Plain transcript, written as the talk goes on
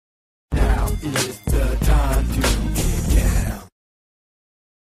It's the time to get down.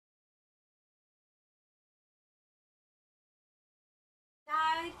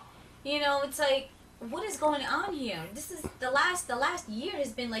 You know, it's like, what is going on here? This is the last year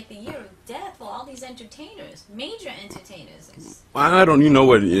has been like the year of death for all these entertainers, major entertainers. I don't, you know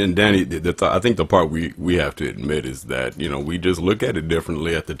what, and Danny, I think the part we have to admit is that, you know, we just look at it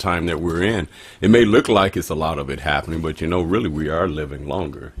differently at the time that we're in. It may look like it's a lot of it happening, but, you know, really we are living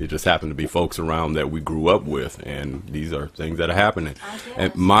longer. It just happened to be folks around that we grew up with, and these are things that are happening.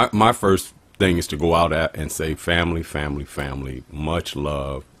 And my first thing is to go out and say family, family, family, much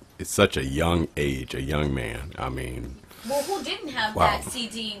love. It's such a young age, a young man. I mean, well, who didn't have that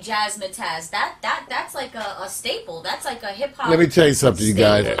CD, Jazzmatazz? That's like a staple. That's like a hip hop. Let me tell you something, you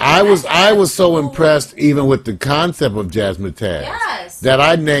guys. I was so impressed even with the concept of Jazzmatazz that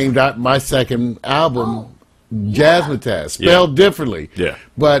I named my second album Jazzmatazz, spelled differently. Yeah.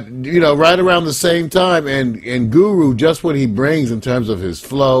 But you know, right around the same time, and Guru, just what he brings in terms of his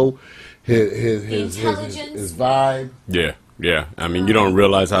flow, his vibe. Yeah. Yeah, I mean, you don't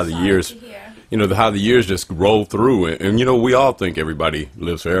realize how the years, you know, how the years just roll through. And, you know, we all think everybody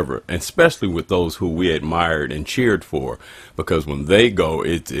lives forever, and especially with those who we admired and cheered for, because when they go,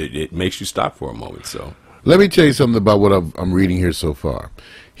 it makes you stop for a moment. So let me tell you something about what I'm reading here so far.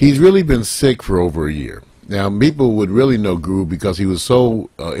 He's really been sick for over a year. Now, people would really know Guru because he was so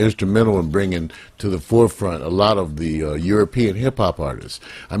instrumental in bringing to the forefront a lot of the European hip-hop artists.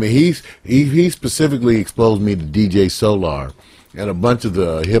 I mean, he specifically exposed me to DJ Solar and a bunch of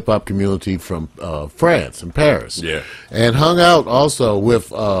the hip-hop community from France and Paris. Yeah. And hung out also with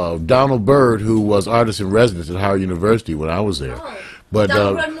Donald Byrd, who was artist-in-residence at Howard University when I was there. But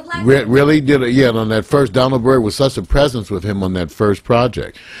really did it, on that first. Donald Byrd was such a presence with him on that first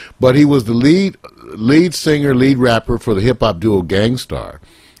project. But he was the lead singer, lead rapper for the hip-hop duo Gang Starr.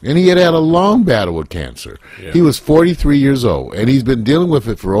 And he had a long battle with cancer. Yeah. He was 43 years old, and he's been dealing with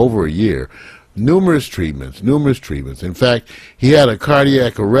it for over a year. Numerous treatments. In fact, he had a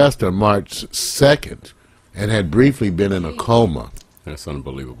cardiac arrest on March 2nd and had briefly been in a coma. That's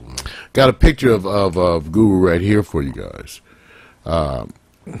unbelievable, man. Got a picture of Guru right here for you guys.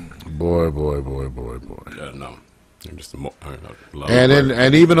 Boy. No. Just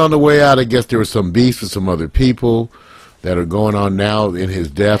and even on the way out, I guess there was some beefs with some other people that are going on now in his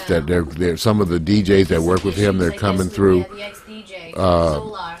death. That they're some of the DJs that work with him. They're coming through. The ex-DJ,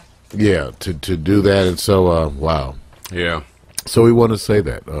 Solar. Yeah, to do that, and so wow. Yeah. So we want to say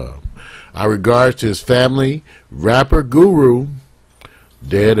that our regards to his family. Rapper Guru,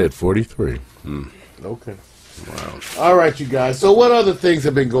 dead at 43. Okay. Wow. All right, you guys. So what other things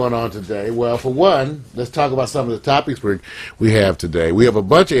have been going on today? Well, for one, let's talk about some of the topics we have today. We have a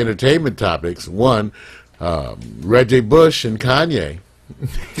bunch of entertainment topics. One, Reggie Bush and Kanye.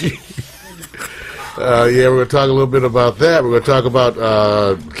 We're going to talk a little bit about that. We're going to talk about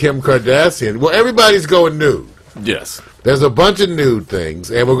Kim Kardashian. Well, everybody's going nude. Yes. There's a bunch of nude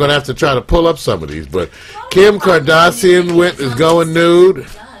things, and we're going to have to try to pull up some of these. But Kim Kardashian is going nude.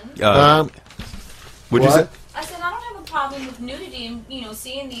 What'd you say? I said I don't have a problem with nudity and, you know,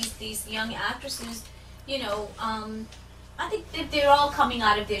 seeing these young actresses, you know, I think that they're all coming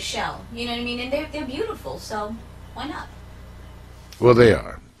out of their shell, you know what I mean, and they're beautiful, so why not? Well, they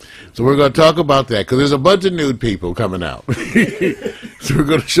are. So we're going to talk about that because there's a bunch of nude people coming out. So we're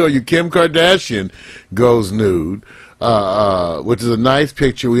going to show you Kim Kardashian goes nude, which is a nice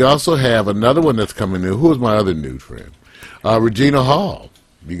picture. We also have another one that's coming nude. Who is my other nude friend? Regina Hall.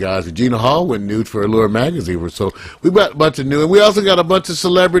 You guys, Regina Hall went nude for Allure magazine. So we've got a bunch of nude, and we also got a bunch of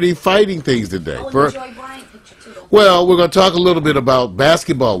celebrity fighting things today. Well, we're going to talk a little bit about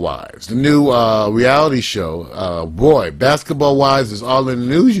Basketball Wives, the new reality show. Boy, Basketball Wives is all in the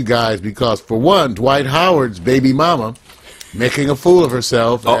news, you guys, because for one, Dwight Howard's baby mama making a fool of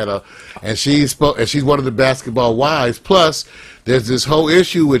herself, and she's one of the basketball wives. Plus, there's this whole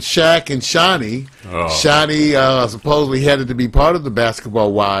issue with Shaq and Shaunie. Shaunie supposedly headed to be part of the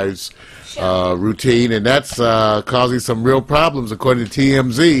Basketball Wives routine, and that's causing some real problems, according to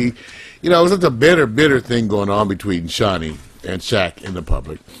TMZ. You know, it's such a bitter thing going on between Shaunie and Shaq in the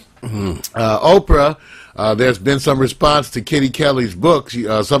public. Oprah, there's been some response to Kitty Kelly's book.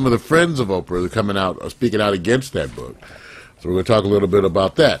 Some of the friends of Oprah are coming out, speaking out against that book. So we're going to talk a little bit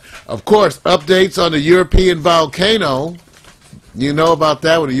about that. Of course, updates on the European volcano. You know about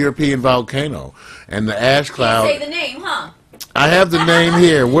that with the European volcano and the ash cloud. Can't say the name, huh? I have the name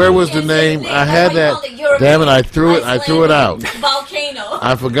here. Where was the name? I had that. Damn it! I threw it out. Volcano.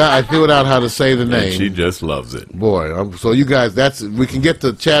 I forgot. I threw it out how to say the name. And she just loves it. Boy, so you guys, we can get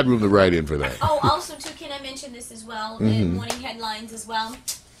the chat room to write in for that. Oh, also too, can I mention this as well? In morning headlines as well.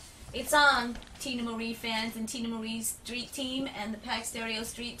 It's on, Tina Marie fans and Tina Marie's street team and the Pack Stereo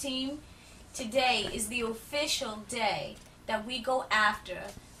street team. Today is the official day that we go after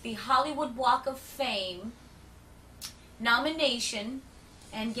the Hollywood Walk of Fame nomination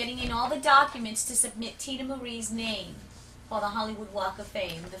and getting in all the documents to submit Tina Marie's name for the Hollywood Walk of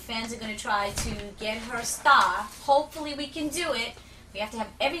Fame. The fans are going to try to get her star. Hopefully we can do it. We have to have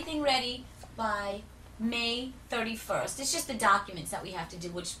everything ready by May 31st. It's just the documents that we have to do,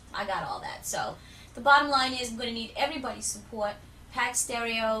 which I got all that. So the bottom line is I'm going to need everybody's support. Pack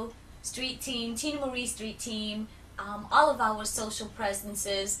Stereo, Street Team, Tina Marie Street Team, all of our social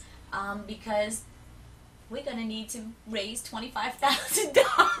presences, because we're going to need to raise $25,000.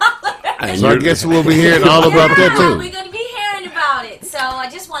 So I guess we'll be hearing all about that too. We're going to be hearing about it. So I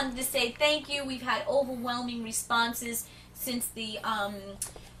just wanted to say thank you. We've had overwhelming responses since the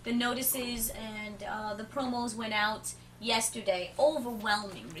notices and the promos went out yesterday.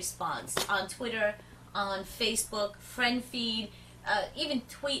 Overwhelming response on Twitter, on Facebook, friend feed, even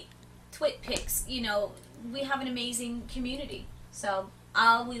twit pics. You know, we have an amazing community. So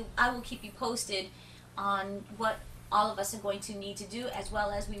I will keep you posted on what all of us are going to need to do, as well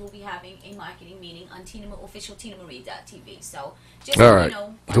as we will be having a marketing meeting on official TinaMarie.tv. So just all right. So you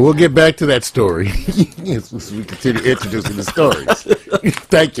know, so we'll get back to that story as we continue introducing the stories.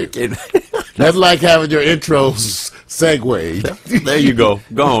 Thank you. That's like having your intros segued. There you go.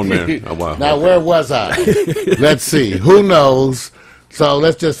 Go on, man. Oh, wow. Now, where was I? Let's see. Who knows? So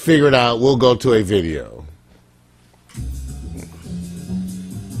let's just figure it out. We'll go to a video.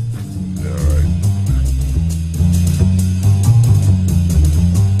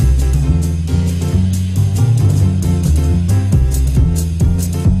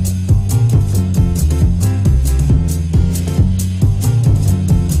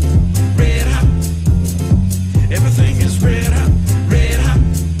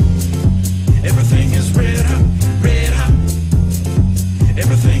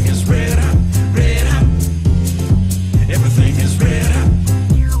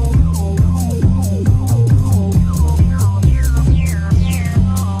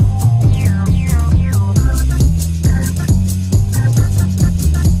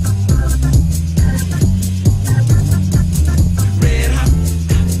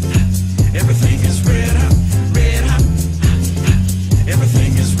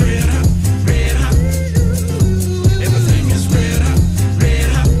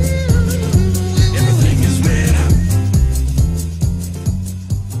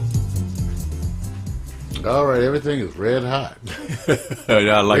 Everything is red hot.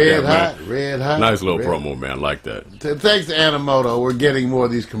 Yeah, I like red that, hot, man. red hot. Nice little red. promo, man. I like that. Thanks to Animoto, we're getting more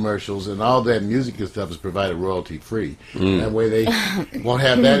of these commercials, and all that music and stuff is provided royalty free. That way they won't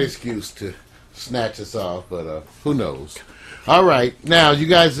have that excuse to snatch us off, but who knows. All right, now you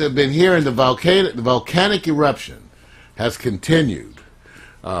guys have been hearing the volcanic eruption has continued.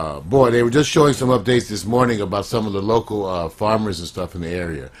 Boy, they were just showing some updates this morning about some of the local farmers and stuff in the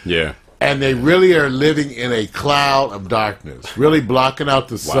area. Yeah. And they really are living in a cloud of darkness, really blocking out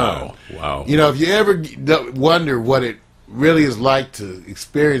the sun. Wow. You know, if you ever wonder what it really is like to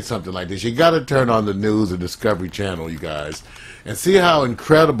experience something like this, you got to turn on the news or Discovery Channel, you guys, and see how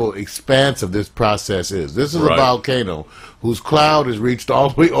incredible, expansive this process is. This is a volcano whose cloud has reached all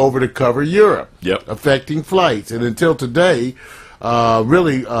the way over to cover Europe, affecting flights. And until today,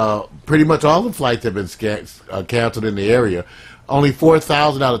 pretty much all the flights have been canceled in the area. Only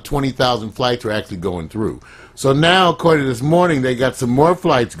 4,000 out of 20,000 flights are actually going through. So now, according to this morning, they got some more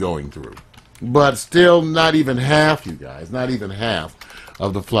flights going through. But still not even half, you guys, not even half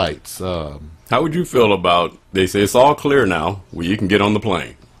of the flights. How would you feel about, they say it's all clear now, where you can get on the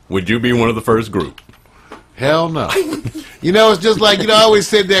plane. Would you be one of the first group? Hell no. You know, it's just like, you know, I always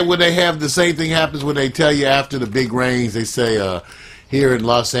said that when they have the same thing happens when they tell you after the big rains, they say, here in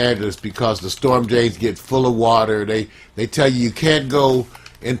Los Angeles, because the storm drains get full of water, they tell you can't go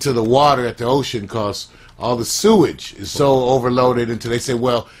into the water at the ocean because all the sewage is so overloaded until they say,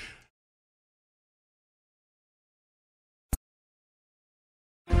 well,